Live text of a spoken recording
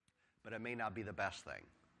but it may not be the best thing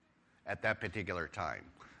at that particular time.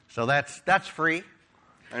 So that's free,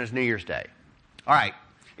 and it's New Year's Day. All right,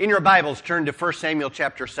 in your Bibles, turn to 1 Samuel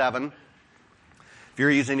chapter 7. If you're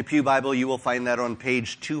using a Pew Bible, you will find that on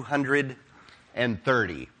page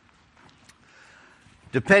 230.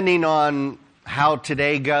 Depending on how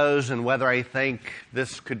today goes and whether I think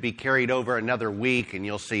this could be carried over another week, and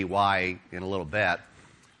you'll see why in a little bit,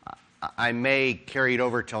 I may carry it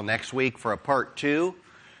over till next week for a part 2.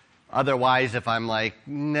 Otherwise, if I'm like,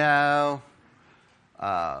 no,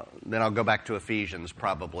 then I'll go back to Ephesians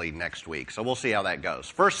probably next week. So we'll see how that goes.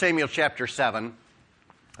 1 Samuel chapter 7.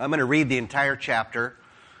 I'm going to read the entire chapter.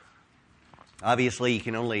 Obviously, you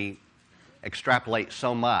can only extrapolate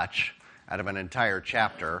so much out of an entire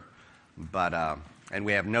chapter, but and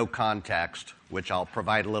we have no context, which I'll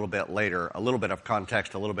provide a little bit later, a little bit of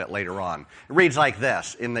context a little bit later on. It reads like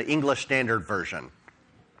this in the English Standard Version.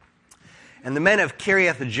 And the men of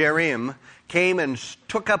Kiriath-Jearim came and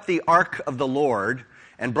took up the ark of the Lord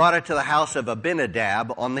and brought it to the house of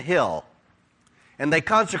Abinadab on the hill. And they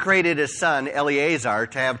consecrated his son Eleazar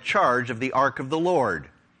to have charge of the ark of the Lord.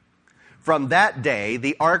 From that day,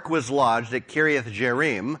 the ark was lodged at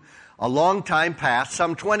Kiriath-Jearim a long time past,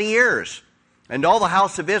 some 20 years. And all the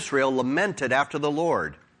house of Israel lamented after the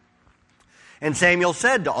Lord. And Samuel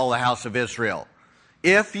said to all the house of Israel,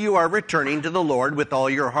 if you are returning to the Lord with all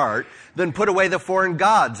your heart, then put away the foreign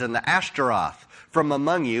gods and the Ashtaroth from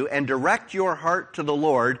among you, and direct your heart to the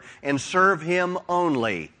Lord, and serve him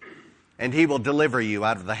only. And he will deliver you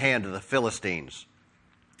out of the hand of the Philistines.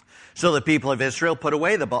 So the people of Israel put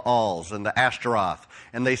away the Baals and the Ashtaroth,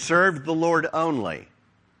 and they served the Lord only.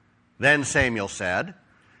 Then Samuel said,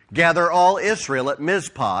 gather all Israel at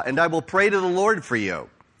Mizpah, and I will pray to the Lord for you.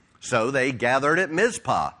 So they gathered at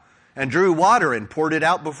Mizpah, and drew water and poured it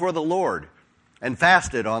out before the Lord, and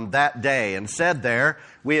fasted on that day, and said there,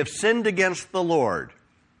 we have sinned against the Lord.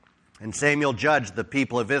 And Samuel judged the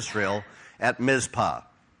people of Israel at Mizpah.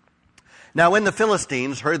 Now when the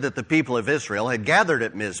Philistines heard that the people of Israel had gathered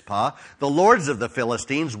at Mizpah, the lords of the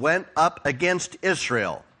Philistines went up against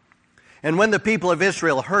Israel. And when the people of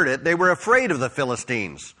Israel heard it, they were afraid of the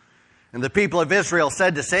Philistines. And the people of Israel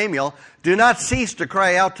said to Samuel, do not cease to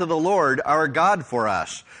cry out to the Lord our God for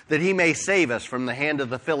us, that he may save us from the hand of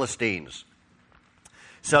the Philistines.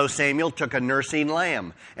 So Samuel took a nursing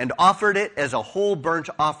lamb and offered it as a whole burnt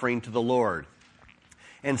offering to the Lord.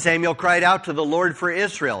 And Samuel cried out to the Lord for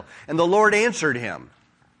Israel, and the Lord answered him.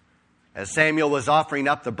 As Samuel was offering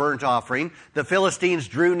up the burnt offering, the Philistines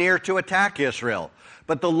drew near to attack Israel.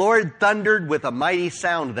 But the Lord thundered with a mighty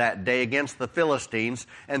sound that day against the Philistines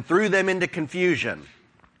and threw them into confusion.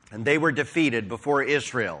 And they were defeated before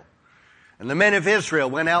Israel. And the men of Israel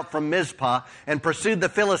went out from Mizpah and pursued the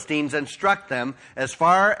Philistines and struck them as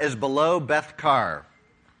far as below Beth-kar.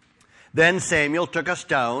 Then Samuel took a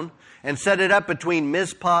stone and set it up between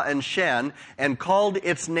Mizpah and Shen and called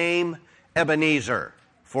its name Ebenezer.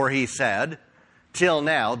 For he said, till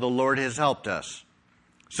now the Lord has helped us.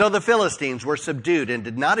 So the Philistines were subdued and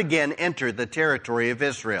did not again enter the territory of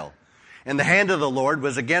Israel. And the hand of the Lord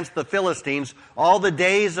was against the Philistines all the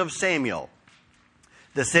days of Samuel.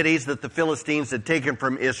 The cities that the Philistines had taken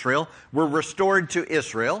from Israel were restored to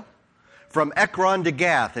Israel, from Ekron to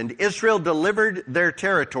Gath, and Israel delivered their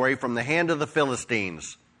territory from the hand of the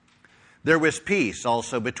Philistines. There was peace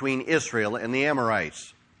also between Israel and the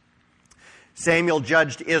Amorites. Samuel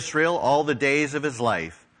judged Israel all the days of his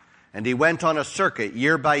life, and he went on a circuit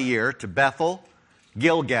year by year to Bethel,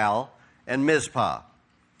 Gilgal, and Mizpah.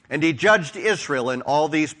 And he judged Israel in all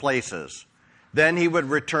these places. Then he would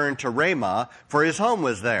return to Ramah, for his home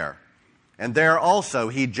was there. And there also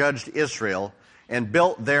he judged Israel and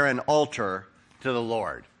built there an altar to the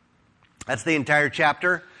Lord. That's the entire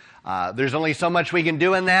chapter. There's only so much we can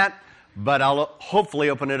do in that, but I'll hopefully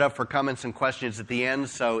open it up for comments and questions at the end.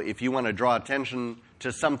 So if you want to draw attention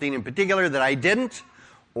to something in particular that I didn't,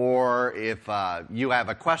 or if you have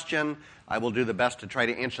a question, I will do the best to try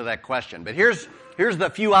to answer that question. But here's the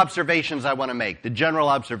few observations I want to make, the general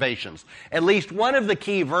observations. At least one of the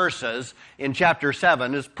key verses in chapter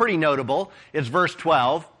 7 is pretty notable. It's verse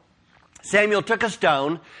 12. Samuel took a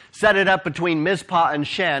stone, set it up between Mizpah and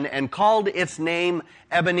Shen, and called its name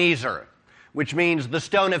Ebenezer, which means the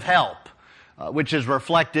stone of help, which is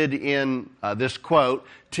reflected in this quote,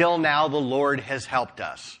 till now the Lord has helped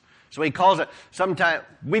us. So he calls it, sometimes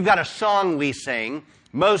we've got a song we sing.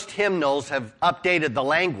 Most hymnals have updated the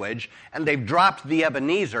language, and they've dropped the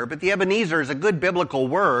Ebenezer, but the Ebenezer is a good biblical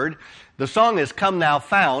word. The song is Come Thou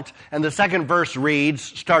Fount, and the second verse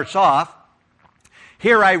starts off,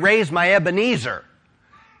 Here I raise my Ebenezer,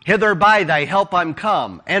 hither by thy help I'm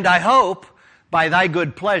come, and I hope by thy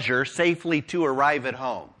good pleasure, safely to arrive at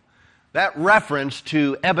home. That reference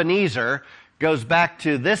to Ebenezer goes back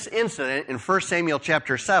to this incident in 1 Samuel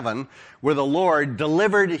chapter 7, where the Lord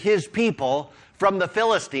delivered his people from the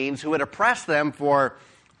Philistines who had oppressed them for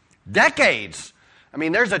decades. I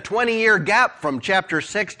mean, there's a 20-year gap from chapter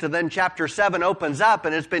 6 to then chapter 7 opens up,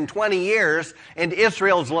 and it's been 20 years, and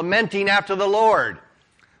Israel's lamenting after the Lord.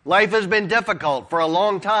 Life has been difficult for a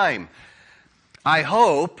long time. I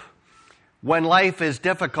hope when life is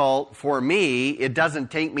difficult for me, it doesn't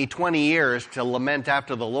take me 20 years to lament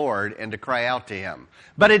after the Lord and to cry out to him.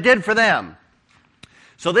 But it did for them.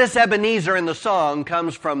 So this Ebenezer in the song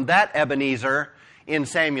comes from that Ebenezer in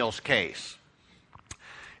Samuel's case.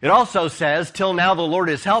 It also says, till now the Lord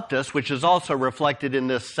has helped us, which is also reflected in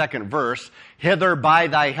this second verse. Hither by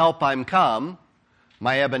thy help I'm come,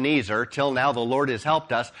 my Ebenezer, till now the Lord has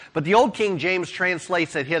helped us. But the Old King James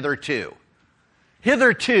translates it hitherto.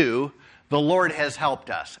 Hitherto, the Lord has helped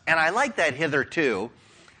us. And I like that hitherto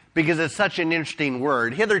because it's such an interesting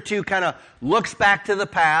word. Hitherto kind of looks back to the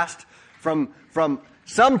past from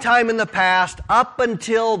some time in the past up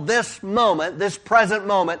until this moment, this present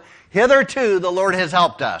moment. Hitherto, the Lord has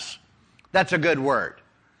helped us. That's a good word.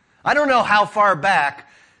 I don't know how far back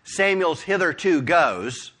Samuel's hitherto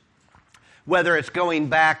goes, whether it's going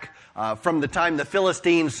back from the time the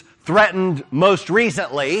Philistines threatened most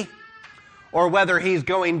recently, or whether he's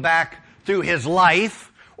going back through his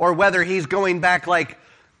life, or whether he's going back like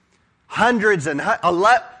hundreds and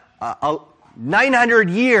 900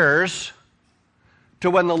 years to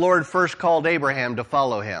when the Lord first called Abraham to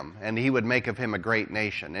follow him, and he would make of him a great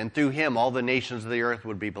nation. And through him, all the nations of the earth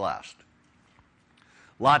would be blessed.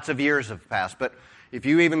 Lots of years have passed, but if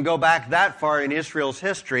you even go back that far in Israel's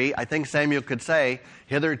history, I think Samuel could say,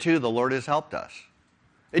 hitherto the Lord has helped us.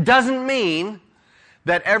 It doesn't mean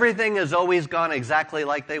that everything has always gone exactly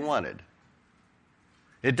like they wanted.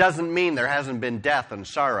 It doesn't mean there hasn't been death and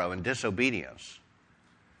sorrow and disobedience.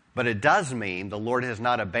 But it does mean the Lord has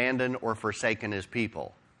not abandoned or forsaken his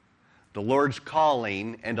people. The Lord's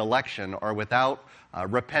calling and election are without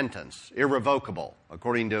repentance, irrevocable,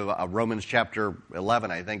 according to Romans chapter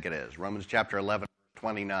 11, I think it is. Romans chapter 11,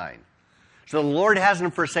 29. So the Lord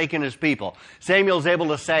hasn't forsaken his people. Samuel's able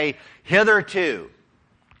to say, hitherto,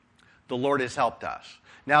 the Lord has helped us.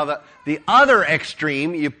 Now, the other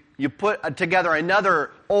extreme, you put together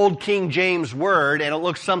another Old King James word, and it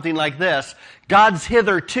looks something like this. God's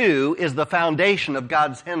hitherto is the foundation of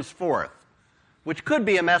God's henceforth, which could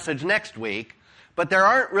be a message next week, but there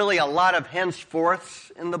aren't really a lot of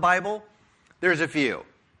henceforths in the Bible. There's a few.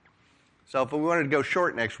 So if we wanted to go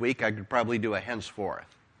short next week, I could probably do a henceforth.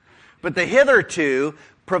 But the hitherto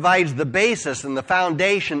provides the basis and the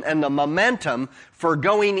foundation and the momentum for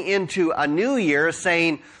going into a new year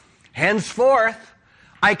saying, henceforth,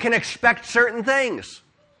 I can expect certain things.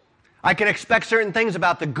 I can expect certain things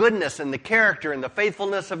about the goodness and the character and the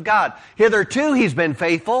faithfulness of God. Hitherto he's been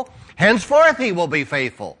faithful. Henceforth he will be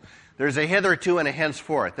faithful. There's a hitherto and a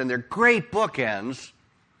henceforth. And they're great bookends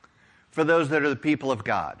for those that are the people of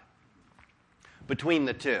God. Between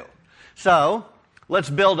the two. So, let's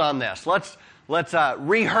build on this. Let's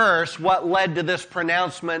rehearse what led to this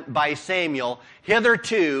pronouncement by Samuel.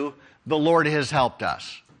 Hitherto the Lord has helped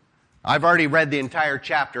us. I've already read the entire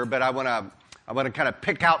chapter, but I want to kind of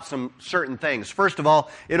pick out some certain things. First of all,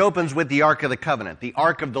 it opens with the Ark of the Covenant, the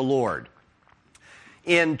Ark of the Lord.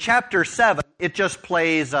 In chapter 7, it just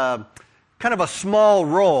plays kind of a small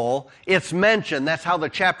role. It's mentioned, that's how the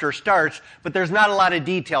chapter starts, but there's not a lot of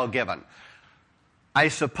detail given. I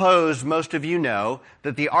suppose most of you know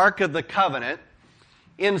that the Ark of the Covenant,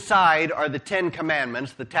 inside are the 10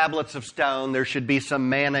 Commandments, the tablets of stone. There should be some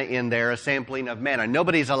manna in there, a sampling of manna.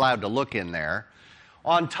 Nobody's allowed to look in there.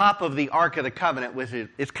 On top of the Ark of the Covenant,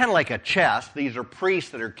 it's kind of like a chest. These are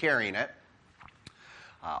priests that are carrying it.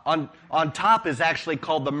 On top is actually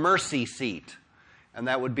called the mercy seat, and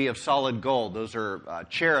that would be of solid gold. Those are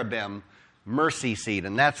cherubim mercy seat,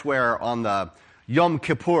 and that's where on the Yom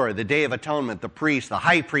Kippur, the Day of Atonement, the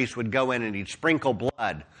high priest would go in and he'd sprinkle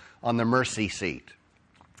blood on the mercy seat.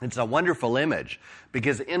 It's a wonderful image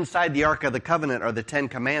because inside the Ark of the Covenant are the 10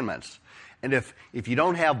 Commandments. And if you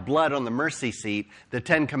don't have blood on the mercy seat, the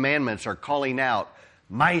 10 Commandments are calling out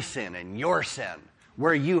my sin and your sin,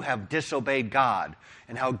 where you have disobeyed God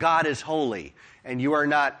and how God is holy and you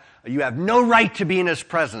have no right to be in his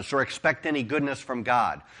presence or expect any goodness from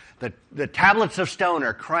God. The tablets of stone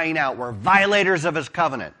are crying out, we're violators of his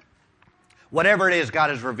covenant. Whatever it is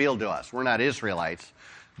God has revealed to us. We're not Israelites,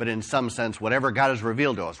 but in some sense, whatever God has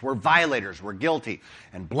revealed to us, we're violators, we're guilty,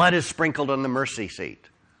 and blood is sprinkled on the mercy seat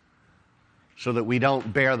so that we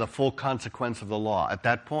don't bear the full consequence of the law at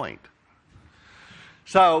that point.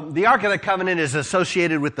 So the Ark of the Covenant is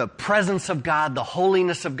associated with the presence of God, the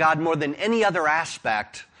holiness of God, more than any other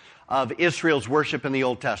aspect of Israel's worship in the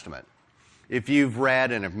Old Testament. If you've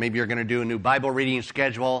read, and if maybe you're going to do a new Bible reading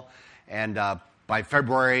schedule, and by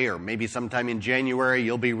February or maybe sometime in January,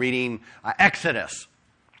 you'll be reading Exodus.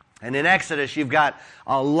 And in Exodus, you've got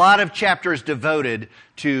a lot of chapters devoted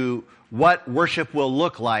to what worship will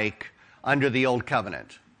look like under the Old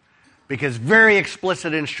Covenant. Because very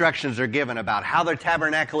explicit instructions are given about how the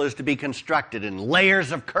tabernacle is to be constructed, and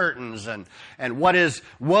layers of curtains, and what is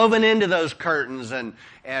woven into those curtains,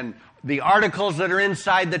 and the articles that are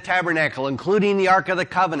inside the tabernacle, including the Ark of the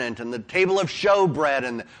Covenant, and the table of showbread,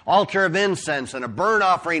 and the altar of incense, and a burnt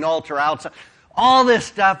offering altar outside. All this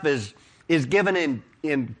stuff is given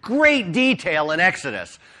in great detail in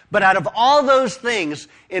Exodus. But out of all those things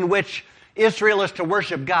in which Israel is to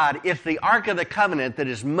worship God, it's the Ark of the Covenant that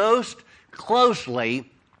is most closely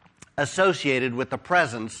associated with the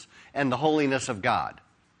presence and the holiness of God.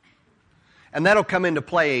 And that'll come into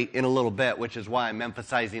play in a little bit, which is why I'm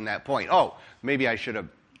emphasizing that point. Oh, maybe I should have...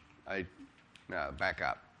 back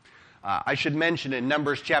up. I should mention in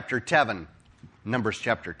Numbers chapter 10,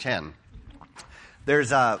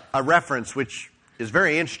 there's a reference which is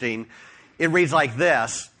very interesting. It reads like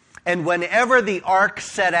this: "And whenever the ark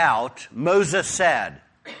set out, Moses said..."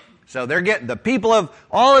 So the people of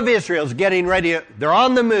all of Israel is getting ready. They're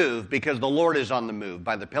on the move because the Lord is on the move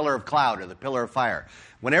by the pillar of cloud or the pillar of fire.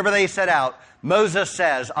 Whenever they set out, Moses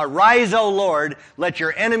says, "Arise, O Lord, let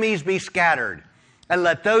your enemies be scattered, and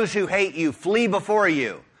let those who hate you flee before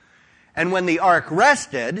you." And when the ark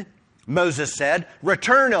rested, Moses said,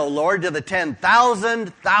 "Return, O Lord, to the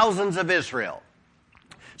 10,000 thousands of Israel."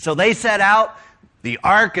 So they set out. The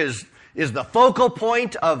ark is the focal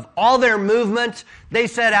point of all their movement. They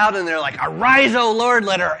set out and they're like, "Arise, O Lord,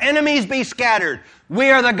 let our enemies be scattered. We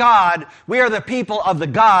are the God. We are the people of the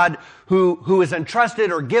God who has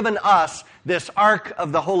entrusted or given us this Ark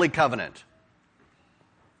of the Holy Covenant."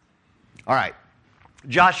 All right.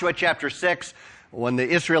 Joshua chapter 6, when the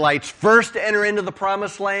Israelites first enter into the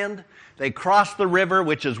Promised Land, they cross the river,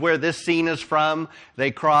 which is where this scene is from.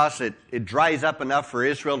 They cross, it dries up enough for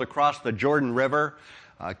Israel to cross the Jordan River.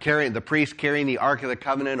 The priest carrying the Ark of the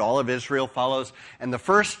Covenant, all of Israel follows. And the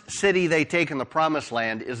first city they take in the Promised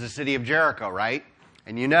Land is the city of Jericho, right?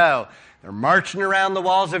 And you know, they're marching around the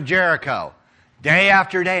walls of Jericho day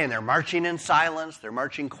after day, and they're marching in silence, they're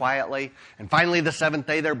marching quietly. And finally, the seventh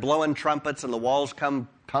day, they're blowing trumpets and the walls come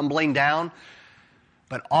tumbling down.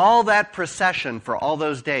 But all that procession for all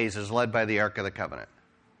those days is led by the Ark of the Covenant.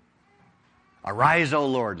 "Arise, O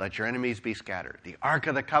Lord, let your enemies be scattered." The Ark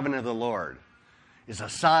of the Covenant of the Lord is a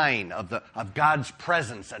sign of God's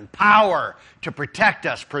presence and power to protect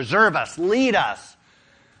us, preserve us, lead us,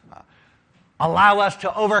 allow us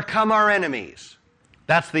to overcome our enemies.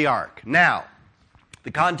 That's the ark. Now,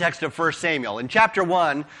 the context of 1 Samuel. In chapter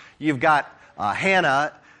 1, you've got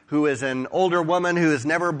Hannah, who is an older woman who has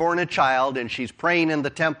never borne a child, and she's praying in the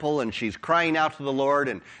temple, and she's crying out to the Lord,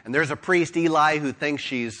 and there's a priest, Eli, who thinks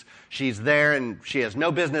she's there, and she has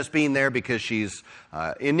no business being there because she's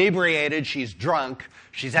inebriated, she's drunk,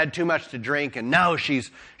 she's had too much to drink, and no,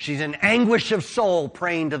 she's in anguish of soul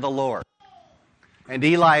praying to the Lord. And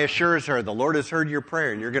Eli assures her, "The Lord has heard your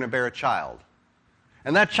prayer, and you're going to bear a child.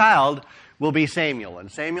 And that child will be Samuel." And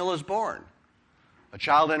Samuel is born. A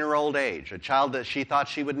child in her old age, a child that she thought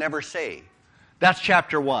she would never see. That's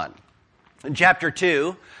chapter 1. In chapter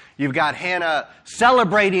 2, you've got Hannah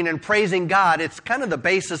celebrating and praising God. It's kind of the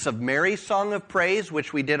basis of Mary's song of praise,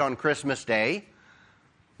 which we did on Christmas Day,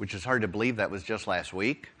 which is hard to believe that was just last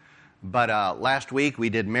week. But last week we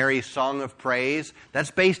did Mary's song of praise. That's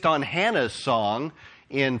based on Hannah's song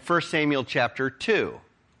in 1 Samuel chapter 2.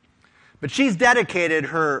 But she's dedicated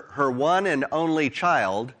her one and only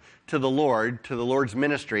child to the Lord's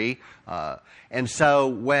ministry. And so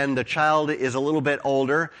when the child is a little bit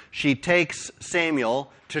older, she takes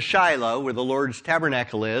Samuel to Shiloh, where the Lord's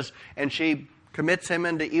tabernacle is, and she commits him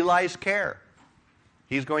into Eli's care.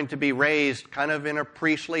 He's going to be raised kind of in a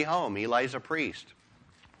priestly home. Eli's a priest.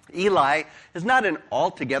 Eli is not an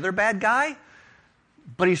altogether bad guy,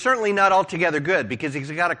 but he's certainly not altogether good, because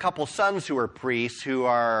he's got a couple sons who are priests who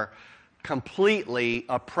are completely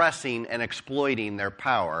oppressing and exploiting their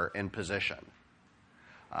power and position.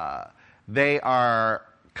 They are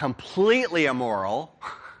completely immoral.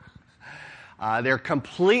 They're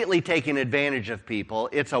completely taking advantage of people.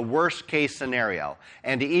 It's a worst case scenario.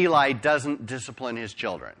 And Eli doesn't discipline his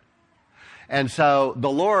children. And so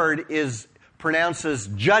the Lord pronounces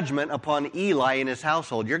judgment upon Eli and his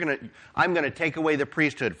household. I'm going to take away the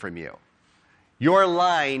priesthood from you. Your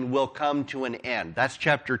line will come to an end. That's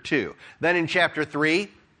chapter 2. Then in chapter 3,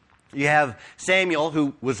 you have Samuel,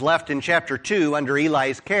 who was left in chapter 2 under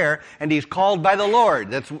Eli's care, and he's called by the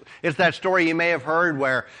Lord. It's that story you may have heard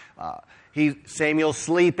where Samuel's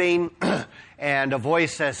sleeping, and a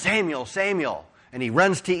voice says, "Samuel, Samuel." And he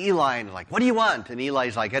runs to Eli and is like, "What do you want?" And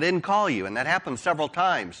Eli's like, "I didn't call you." And that happens several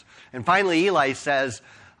times. And finally Eli says,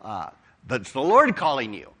 "That's the Lord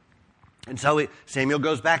calling you." And so Samuel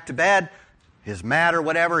goes back to bed, is mad or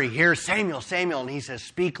whatever. He hears, "Samuel, Samuel." And he says,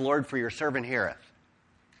 "Speak, Lord, for your servant heareth."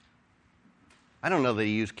 I don't know that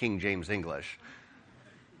he used King James English,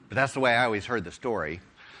 but that's the way I always heard the story.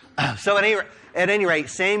 So at any rate,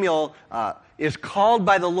 Samuel is called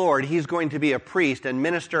by the Lord. He's going to be a priest and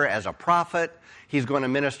minister as a prophet. He's going to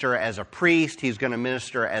minister as a priest. He's going to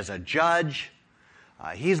minister as a judge.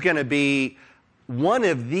 He's going to be one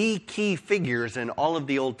of the key figures in all of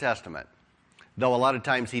the Old Testament, though a lot of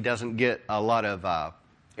times he doesn't get a lot of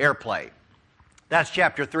airplay. That's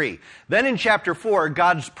chapter 3. Then in chapter 4,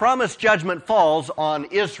 God's promised judgment falls on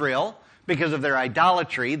Israel because of their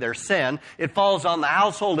idolatry, their sin. It falls on the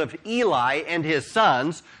household of Eli and his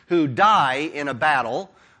sons who die in a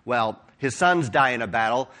battle. Well, his sons die in a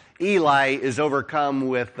battle. Eli is overcome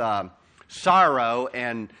with sorrow,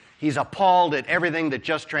 and he's appalled at everything that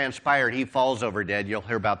just transpired. He falls over dead. You'll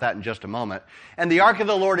hear about that in just a moment. And the ark of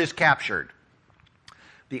the Lord is captured.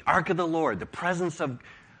 The ark of the Lord, the presence of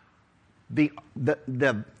the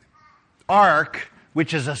ark,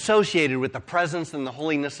 which is associated with the presence and the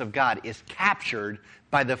holiness of God, is captured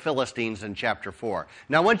by the Philistines in chapter 4.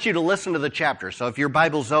 Now, I want you to listen to the chapter. So if your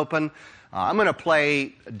Bible's open, I'm going to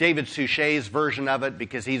play David Suchet's version of it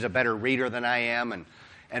because he's a better reader than I am.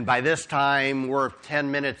 And by this time, we're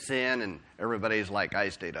 10 minutes in, and everybody's like, "I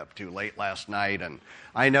stayed up too late last night." And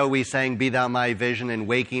I know we sang "Be Thou My Vision," and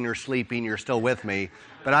waking or sleeping, you're still with me.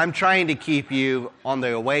 But I'm trying to keep you on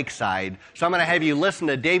the awake side. So I'm going to have you listen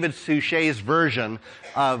to David Suchet's version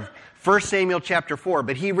of 1 Samuel chapter 4.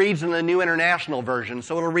 But he reads in the New International Version,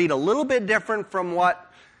 so it'll read a little bit different from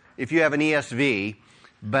what, if you have an ESV.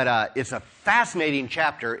 But it's a fascinating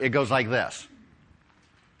chapter. It goes like this.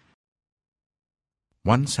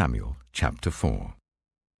 1 Samuel chapter 4.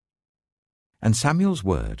 And Samuel's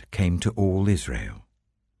word came to all Israel.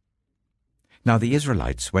 Now the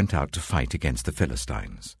Israelites went out to fight against the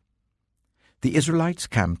Philistines. The Israelites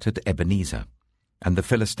camped at Ebenezer, and the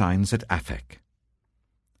Philistines at Aphek.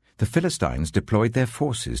 The Philistines deployed their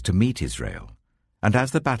forces to meet Israel, and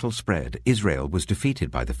as the battle spread, Israel was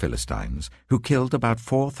defeated by the Philistines, who killed about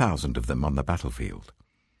 4,000 of them on the battlefield.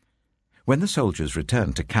 When the soldiers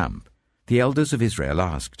returned to camp, the elders of Israel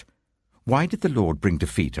asked, "Why did the Lord bring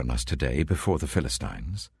defeat on us today before the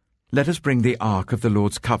Philistines? Let us bring the ark of the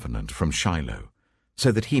Lord's covenant from Shiloh, so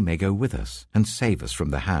that he may go with us and save us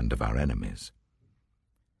from the hand of our enemies."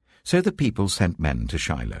 So the people sent men to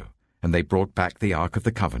Shiloh, and they brought back the ark of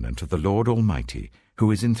the covenant of the Lord Almighty,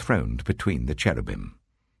 who is enthroned between the cherubim.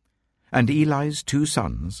 And Eli's 2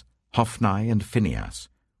 sons, Hophni and Phinehas,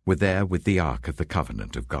 were there with the ark of the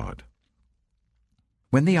covenant of God.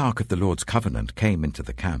 When the ark of the Lord's covenant came into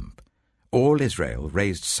the camp, all Israel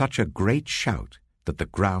raised such a great shout that the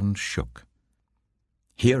ground shook.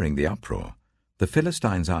 Hearing the uproar, the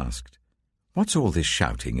Philistines asked, "What's all this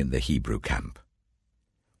shouting in the Hebrew camp?"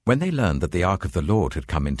 When they learned that the ark of the Lord had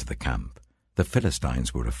come into the camp, the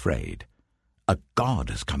Philistines were afraid. "A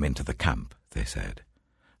god has come into the camp," they said.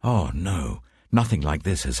 "Oh, no, nothing like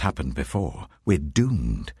this has happened before. We're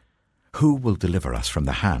doomed. Who will deliver us from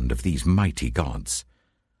the hand of these mighty gods?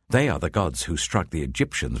 They are the gods who struck the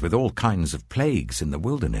Egyptians with all kinds of plagues in the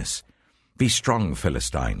wilderness. Be strong,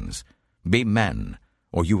 Philistines. Be men,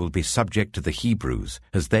 or you will be subject to the Hebrews,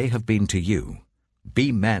 as they have been to you.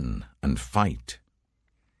 Be men and fight."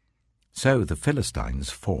 So the Philistines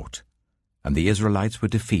fought, and the Israelites were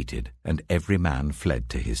defeated, and every man fled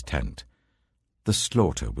to his tent. The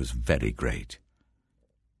slaughter was very great.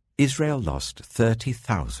 Israel lost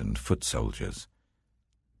 30,000 foot soldiers.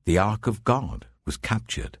 The ark of God was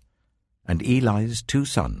captured, and Eli's 2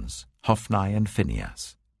 sons, Hophni and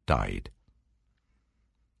Phinehas, died.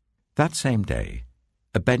 That same day,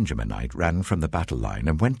 a Benjaminite ran from the battle line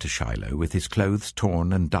and went to Shiloh with his clothes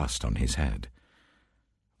torn and dust on his head.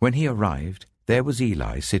 When he arrived, there was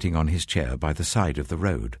Eli sitting on his chair by the side of the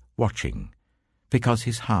road, watching, because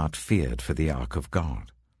his heart feared for the ark of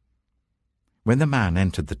God. When the man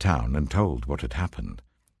entered the town and told what had happened,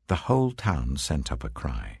 the whole town sent up a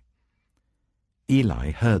cry.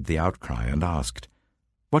 Eli heard the outcry and asked,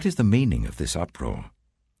 "What is the meaning of this uproar?"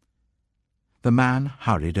 The man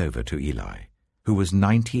hurried over to Eli, who was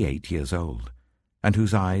 98 years old, and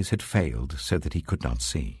whose eyes had failed so that he could not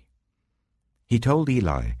see. He told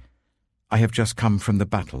Eli, "I have just come from the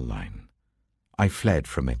battle line. I fled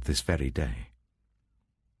from it this very day."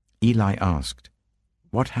 Eli asked,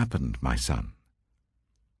 "What happened, my son?"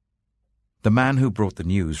 The man who brought the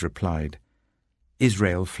news replied,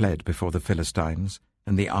 "Israel fled before the Philistines,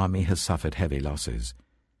 and the army has suffered heavy losses.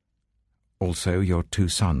 Also your 2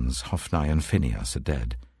 sons, Hophni and Phinehas, are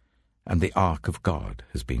dead, and the ark of God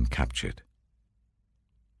has been captured."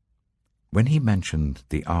 When he mentioned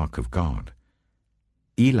the ark of God,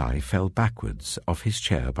 Eli fell backwards off his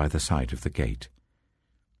chair by the side of the gate.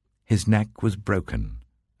 His neck was broken,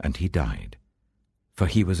 and he died, for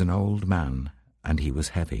he was an old man, and he was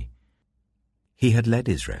heavy. He had led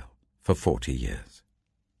Israel for 40 years.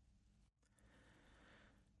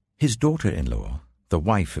 His daughter-in-law, the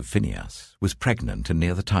wife of Phinehas, was pregnant and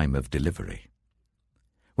near the time of delivery.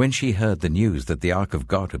 When she heard the news that the ark of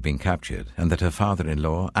God had been captured and that her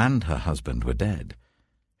father-in-law and her husband were dead,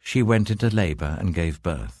 she went into labor and gave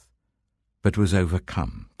birth, but was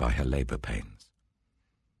overcome by her labor pains.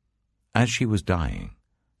 As she was dying,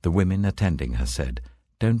 the women attending her said,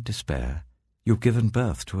 "Don't despair, you've given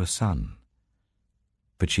birth to a son."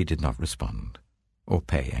 But she did not respond or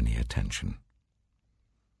pay any attention.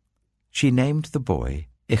 She named the boy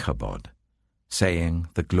Ichabod, saying,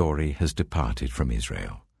 "The glory has departed from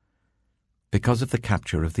Israel," because of the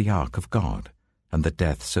capture of the ark of God and the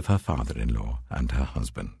deaths of her father-in-law and her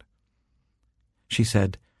husband. She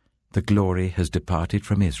said, "The glory has departed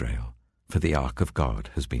from Israel, for the ark of God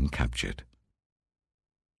has been captured."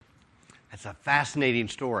 It's a fascinating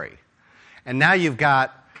story. And now you've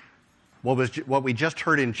got what we just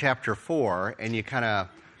heard in chapter 4, and you kind of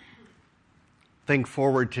think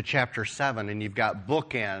forward to chapter 7, and you've got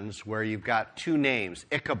bookends where you've got 2 names,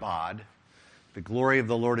 Ichabod, the glory of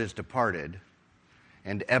the Lord is departed,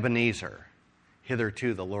 and Ebenezer,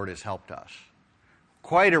 hitherto the Lord has helped us.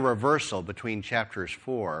 Quite a reversal between chapters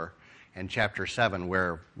 4 and chapter 7,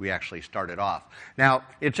 where we actually started off. Now,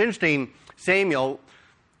 it's interesting, Samuel,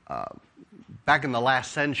 back in the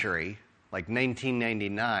last century, like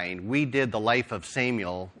 1999, we did the life of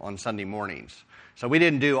Samuel on Sunday mornings. So we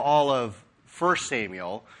didn't do all of 1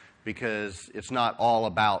 Samuel because it's not all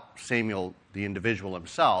about Samuel, the individual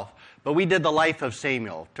himself, but we did the life of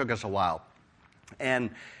Samuel. It took us a while.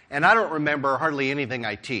 And I don't remember hardly anything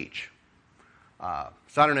I teach.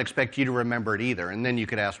 So I don't expect you to remember it either. And then you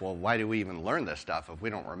could ask, well, why do we even learn this stuff if we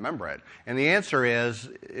don't remember it? And the answer is,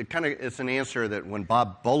 it's an answer that when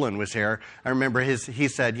Bob Bolin was here, I remember he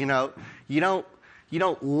said, you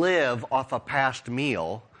don't live off a past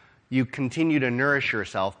meal. You continue to nourish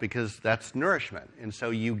yourself because that's nourishment. And so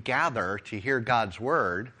you gather to hear God's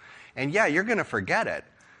word. And yeah, you're going to forget it,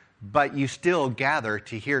 but you still gather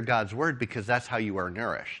to hear God's word because that's how you are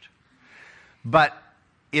nourished. But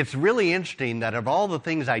it's really interesting that of all the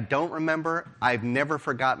things I don't remember, I've never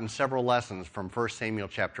forgotten several lessons from 1 Samuel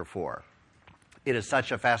chapter 4. It is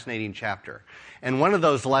such a fascinating chapter. And one of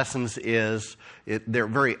those lessons is, they're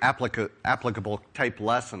very applicable type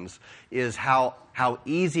lessons, is how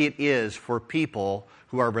easy it is for people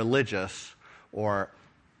who are religious or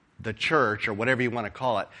the church or whatever you want to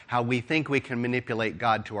call it, how we think we can manipulate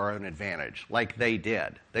God to our own advantage, like they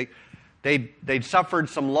did. They'd suffered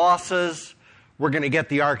some losses. We're going to get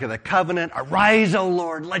the Ark of the Covenant. Arise, O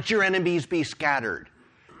Lord, let your enemies be scattered.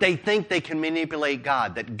 They think they can manipulate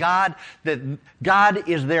God, that God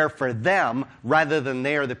is there for them rather than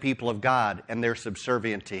they are the people of God and they're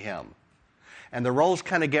subservient to Him. And the roles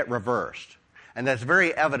kind of get reversed. And that's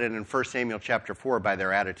very evident in 1 Samuel chapter 4 by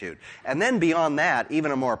their attitude. And then beyond that, even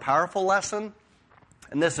a more powerful lesson,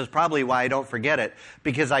 and this is probably why I don't forget it,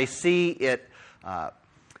 because I see it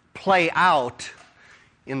play out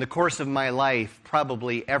in the course of my life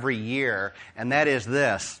probably every year, and that is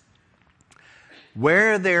this.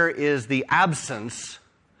 Where there is the absence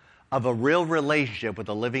of a real relationship with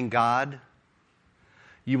the living God,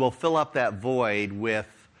 you will fill up that void with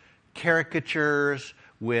caricatures,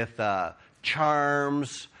 with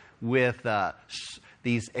charms, with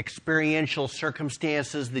these experiential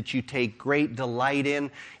circumstances that you take great delight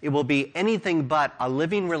in. It will be anything but a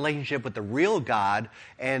living relationship with the real God,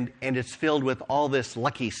 and it's filled with all this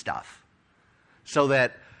lucky stuff. So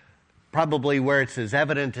that probably where it's as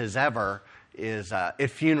evident as ever is at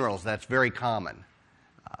funerals. That's very common.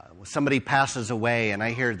 Somebody passes away and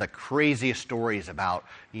I hear the craziest stories about,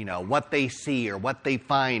 what they see or what they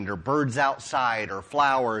find, or birds outside or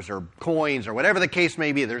flowers or coins or whatever the case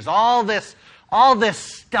may be. There's all this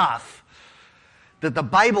stuff that the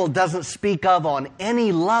Bible doesn't speak of on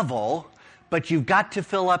any level, but you've got to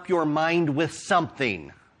fill up your mind with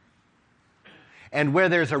something. And where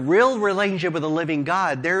there's a real relationship with the living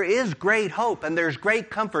God, there is great hope and there's great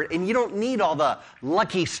comfort, and you don't need all the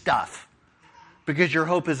lucky stuff because your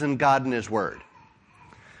hope is in God and His Word.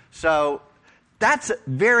 So that's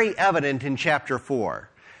very evident in chapter 4.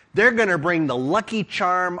 They're going to bring the Lucky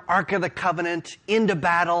Charm, Ark of the Covenant, into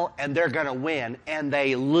battle, and they're going to win, and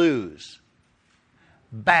they lose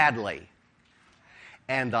badly.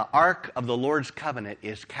 And the Ark of the Lord's Covenant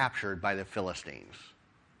is captured by the Philistines.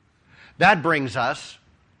 That brings us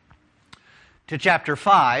to chapter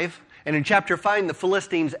 5. And in chapter 5, the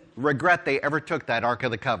Philistines regret they ever took that Ark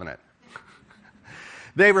of the Covenant.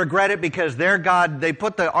 They regret it because their God, they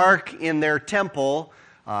put the Ark in their temple.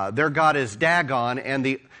 Their God is Dagon,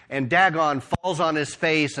 and Dagon falls on his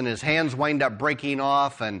face and his hands wind up breaking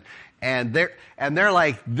off. And they're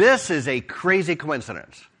like, this is a crazy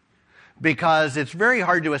coincidence. Because it's very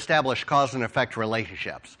hard to establish cause and effect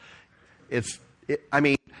relationships.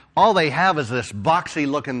 All they have is this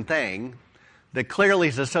boxy-looking thing that clearly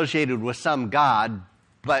is associated with some god,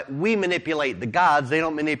 but we manipulate the gods, they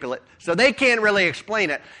don't manipulate. So they can't really explain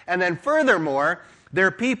it. And then furthermore,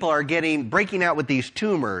 their people are breaking out with these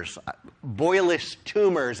tumors, boilish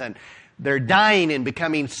tumors, and they're dying and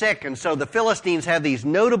becoming sick. And so the Philistines have these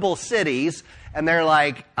notable cities, and they're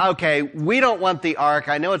like, okay, we don't want the Ark.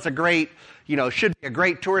 I know it's should be a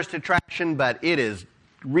great tourist attraction, but it is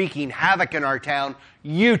wreaking havoc in our town.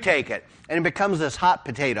 You take it. And it becomes this hot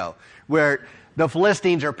potato where the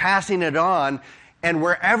Philistines are passing it on, and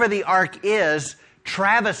wherever the Ark is,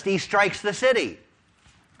 travesty strikes the city.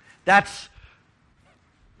 That's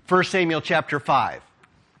 1 Samuel chapter 5.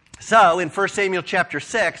 So in 1 Samuel chapter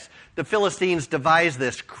 6, the Philistines devise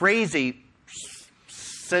this crazy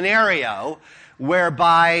scenario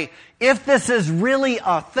whereby if this is really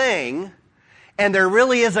a thing, and there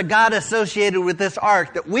really is a God associated with this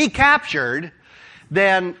ark that we captured,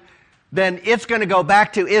 then it's going to go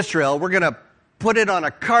back to Israel. We're going to put it on a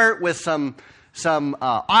cart with some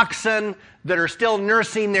oxen that are still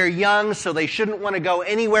nursing their young, so they shouldn't want to go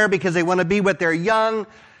anywhere because they want to be with their young.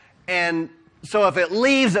 And so if it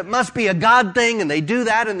leaves, it must be a God thing, and they do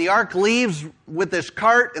that, and the ark leaves with this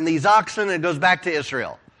cart and these oxen, and it goes back to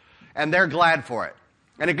Israel. And they're glad for it.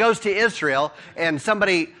 And it goes to Israel, and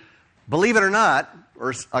somebody, believe it or not,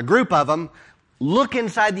 or a group of them, look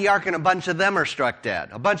inside the ark, and a bunch of them are struck dead.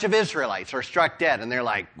 A bunch of Israelites are struck dead, and they're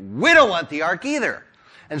like, we don't want the ark either.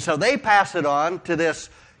 And so they pass it on to this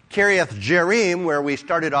Kiriath Jearim, where we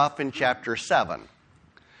started off in chapter 7.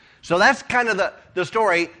 So that's kind of the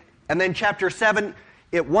story. And then chapter 7,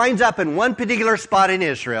 it winds up in one particular spot in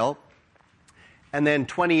Israel, and then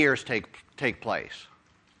 20 years take place.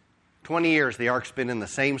 20 years the ark's been in the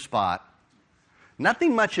same spot.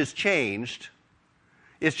 Nothing much has changed.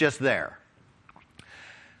 It's just there.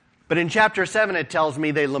 But in chapter 7 it tells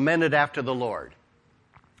me they lamented after the Lord,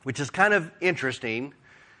 which is kind of interesting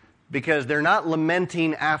because they're not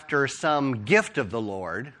lamenting after some gift of the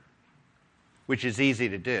Lord, which is easy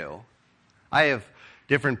to do. I have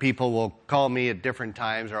different people will call me at different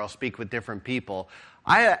times, or I'll speak with different people.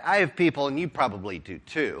 I have people, and you probably do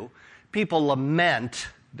too, people lament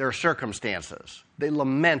their circumstances. They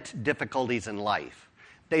lament difficulties in life.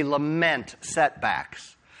 They lament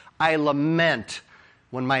setbacks. I lament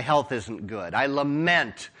when my health isn't good. I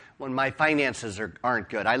lament when my finances aren't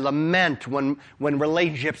good. I lament when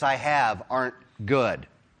relationships I have aren't good.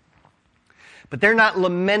 But they're not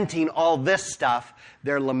lamenting all this stuff.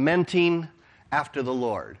 They're lamenting after the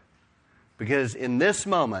Lord. Because in this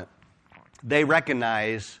moment, they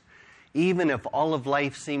recognize even if all of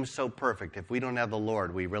life seems so perfect, if we don't have the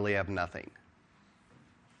Lord, we really have nothing.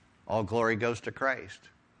 All glory goes to Christ.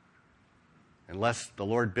 Unless the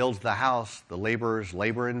Lord builds the house, the laborers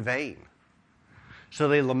labor in vain. So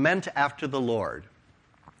they lament after the Lord.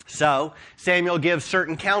 So Samuel gives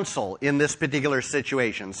certain counsel in this particular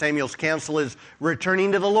situation. Samuel's counsel is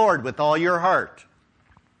returning to the Lord with all your heart.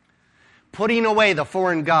 Putting away the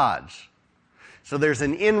foreign gods. So there's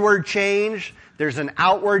an inward change. There's an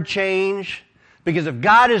outward change. Because if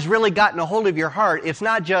God has really gotten a hold of your heart, it's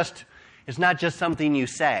not just something you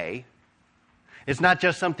say. It's not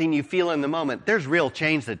just something you feel in the moment. There's real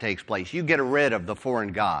change that takes place. You get rid of the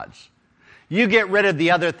foreign gods. You get rid of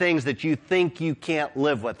the other things that you think you can't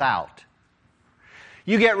live without.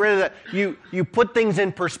 You get rid of you put things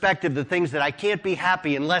in perspective, the things that I can't be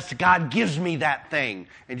happy unless God gives me that thing.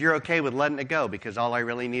 And you're okay with letting it go because all I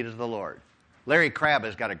really need is the Lord. Larry Crabb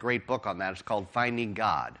has got a great book on that. It's called Finding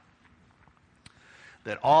God.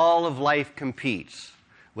 That all of life competes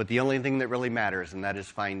with the only thing that really matters, and that is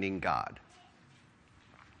finding God.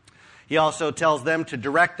 He also tells them to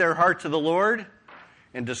direct their heart to the Lord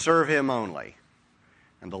and to serve Him only.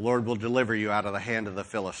 and the Lord will deliver you out of the hand of the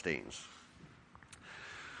Philistines.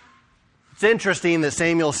 It's interesting that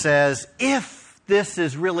Samuel says, if this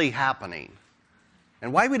is really happening.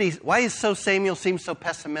 And why is Samuel seem so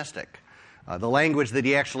pessimistic? The language that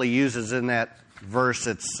he actually uses in that verse,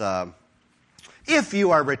 it's, if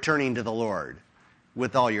you are returning to the Lord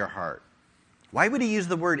with all your heart. Why would he use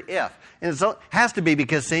the word if? And it has to be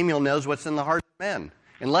because Samuel knows what's in the heart of men.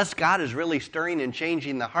 Unless God is really stirring and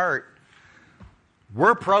changing the heart,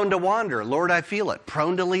 we're prone to wander. Lord, I feel it.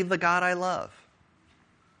 Prone to leave the God I love.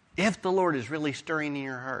 If the Lord is really stirring in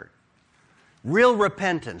your heart. Real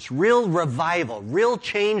repentance, real revival, real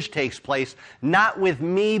change takes place, not with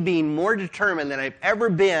me being more determined than I've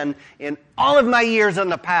ever been in all of my years in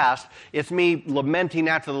the past. It's me lamenting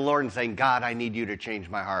after the Lord and saying, God, I need you to change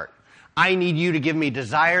my heart. I need you to give me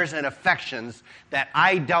desires and affections that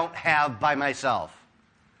I don't have by myself.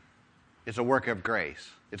 It's a work of grace.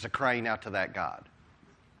 It's a crying out to that God.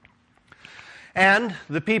 And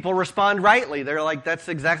the people respond rightly. They're like, that's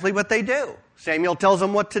exactly what they do. Samuel tells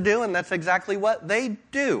them what to do, and that's exactly what they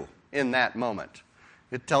do in that moment.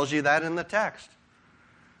 It tells you that in the text.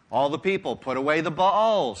 All the people put away the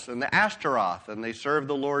Baals and the Ashtaroth, and they serve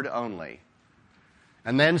the Lord only.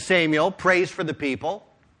 And then Samuel prays for the people.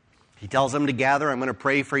 He tells them to gather. I'm going to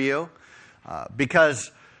pray for you.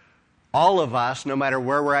 Because all of us, no matter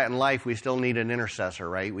where we're at in life, we still need an intercessor,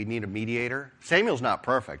 right? We need a mediator. Samuel's not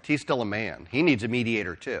perfect. He's still a man. He needs a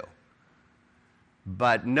mediator too.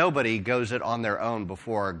 But nobody goes it on their own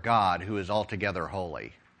before God, who is altogether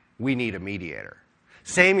holy. We need a mediator.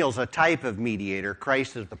 Samuel's a type of mediator.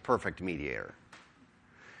 Christ is the perfect mediator.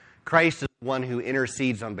 Christ is the one who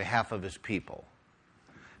intercedes on behalf of his people.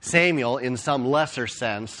 Samuel, in some lesser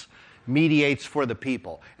sense, mediates for the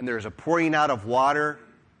people. And there's a pouring out of water,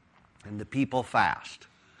 and the people fast.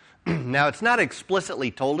 Now, it's not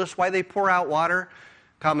explicitly told us why they pour out water.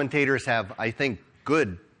 Commentators have, I think,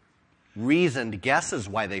 good reasoned guesses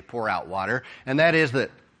why they pour out water, and that is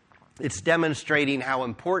that it's demonstrating how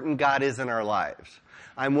important God is in our lives.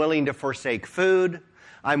 I'm willing to forsake food.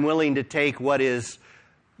 I'm willing to take what is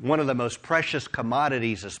one of the most precious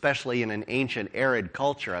commodities, especially in an ancient arid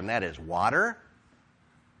culture, and that is water.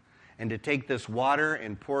 And to take this water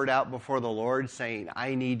and pour it out before the Lord, saying,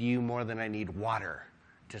 I need you more than I need water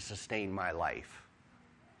to sustain my life.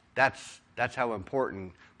 That's how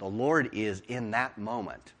important the Lord is in that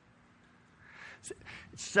moment.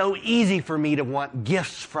 It's so easy for me to want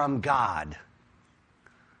gifts from God,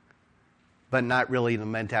 but not really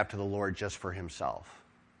lament after the Lord just for himself.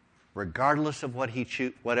 Regardless of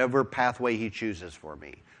whatever pathway he chooses for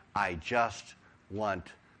me, I just want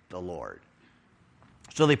the Lord.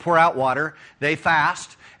 So they pour out water, they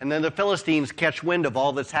fast, and then the Philistines catch wind of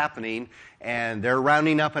all that's happening, and they're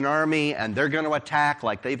rounding up an army, and they're going to attack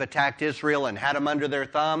like they've attacked Israel and had them under their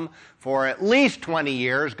thumb for at least 20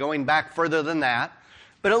 years, going back further than that.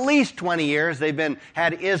 But at least 20 years they've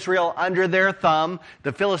had Israel under their thumb.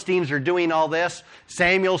 The Philistines are doing all this.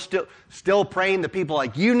 Samuel's still praying. The people are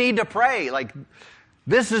like, you need to pray. Like,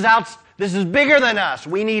 this is bigger than us.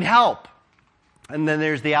 We need help. And then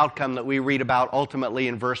there's the outcome that we read about ultimately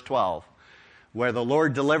in verse 12, where the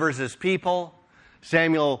Lord delivers his people.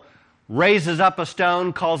 Samuel raises up a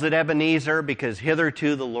stone, calls it Ebenezer, because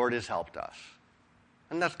hitherto the Lord has helped us.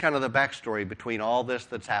 And that's kind of the backstory between all this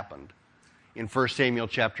that's happened in 1 Samuel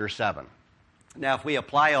chapter 7. Now, if we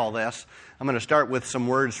apply all this, I'm going to start with some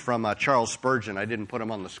words from Charles Spurgeon. I didn't put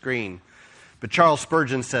them on the screen. But Charles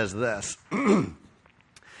Spurgeon says this,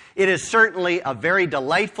 It is certainly a very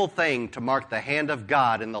delightful thing to mark the hand of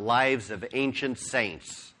God in the lives of ancient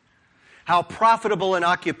saints. How profitable an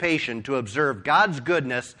occupation to observe God's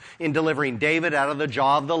goodness in delivering David out of the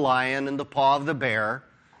jaw of the lion and the paw of the bear,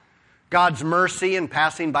 God's mercy in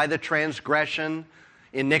passing by the transgression,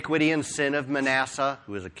 iniquity, and sin of Manasseh,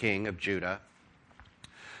 who was a king of Judah,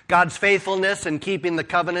 God's faithfulness in keeping the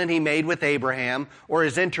covenant he made with Abraham, or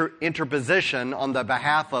his interposition on the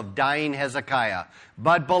behalf of dying Hezekiah.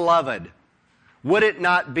 But, beloved, would it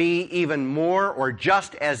not be even more or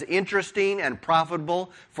just as interesting and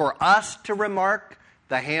profitable for us to remark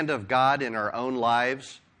the hand of God in our own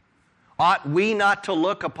lives? Ought we not to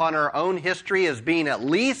look upon our own history as being at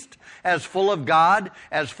least as full of God,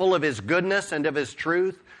 as full of his goodness and of his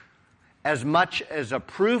truth, as much as a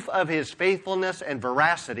proof of his faithfulness and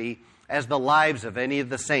veracity as the lives of any of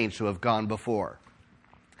the saints who have gone before?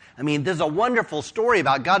 I mean, there's a wonderful story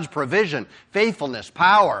about God's provision, faithfulness,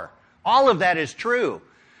 power. All of that is true.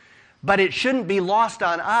 But it shouldn't be lost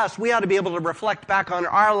on us. We ought to be able to reflect back on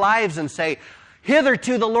our lives and say,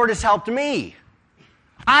 hitherto the Lord has helped me.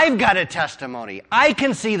 I've got a testimony. I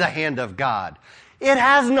can see the hand of God. It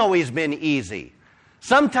hasn't always been easy.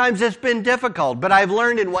 Sometimes it's been difficult, but I've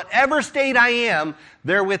learned in whatever state I am,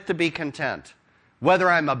 therewith to be content. Whether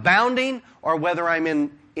I'm abounding or whether I'm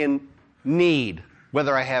in need,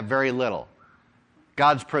 whether I have very little.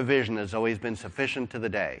 God's provision has always been sufficient to the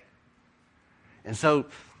day. And so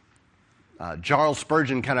Charles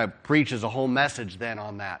Spurgeon kind of preaches a whole message then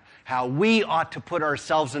on that, how we ought to put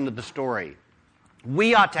ourselves into the story.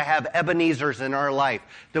 We ought to have Ebenezers in our life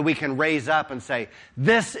that we can raise up and say,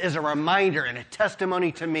 this is a reminder and a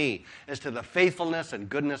testimony to me as to the faithfulness and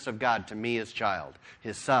goodness of God to me, his child,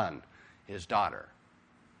 his son, his daughter.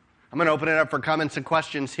 I'm going to open it up for comments and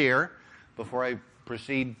questions here before I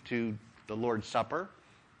proceed to the Lord's Supper.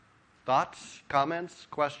 Thoughts, comments,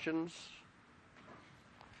 questions?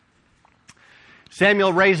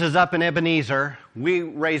 Samuel raises up an Ebenezer. We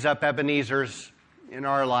raise up Ebenezers in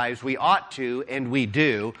our lives. We ought to, and we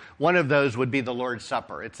do. One of those would be the Lord's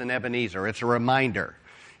Supper. It's an Ebenezer. It's a reminder.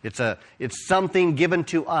 It's something given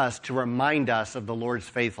to us to remind us of the Lord's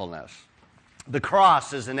faithfulness. The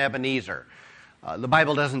cross is an Ebenezer. The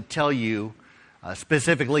Bible doesn't tell you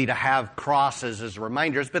specifically to have crosses as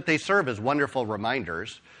reminders, but they serve as wonderful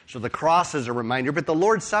reminders. So the cross is a reminder, but the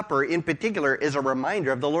Lord's Supper in particular is a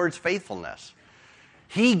reminder of the Lord's faithfulness.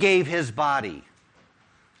 He gave his body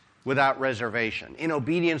without reservation, in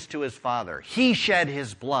obedience to his Father. He shed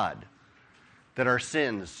his blood that our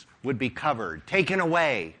sins would be covered, taken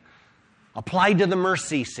away, applied to the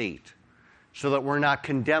mercy seat, so that we're not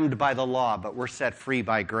condemned by the law, but we're set free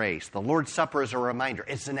by grace. The Lord's Supper is a reminder.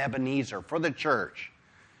 It's an Ebenezer for the church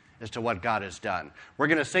as to what God has done. We're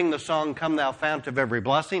going to sing the song, Come Thou Fount of Every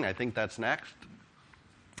Blessing. I think that's next.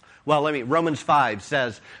 Well, Romans 5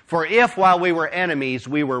 says, For if while we were enemies,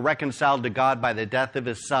 we were reconciled to God by the death of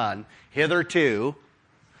his Son, hitherto,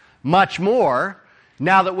 much more,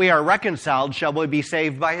 now that we are reconciled, shall we be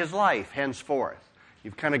saved by his life, henceforth.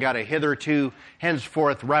 You've kind of got a hitherto,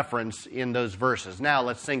 henceforth reference in those verses. Now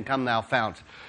let's sing Come Thou Fount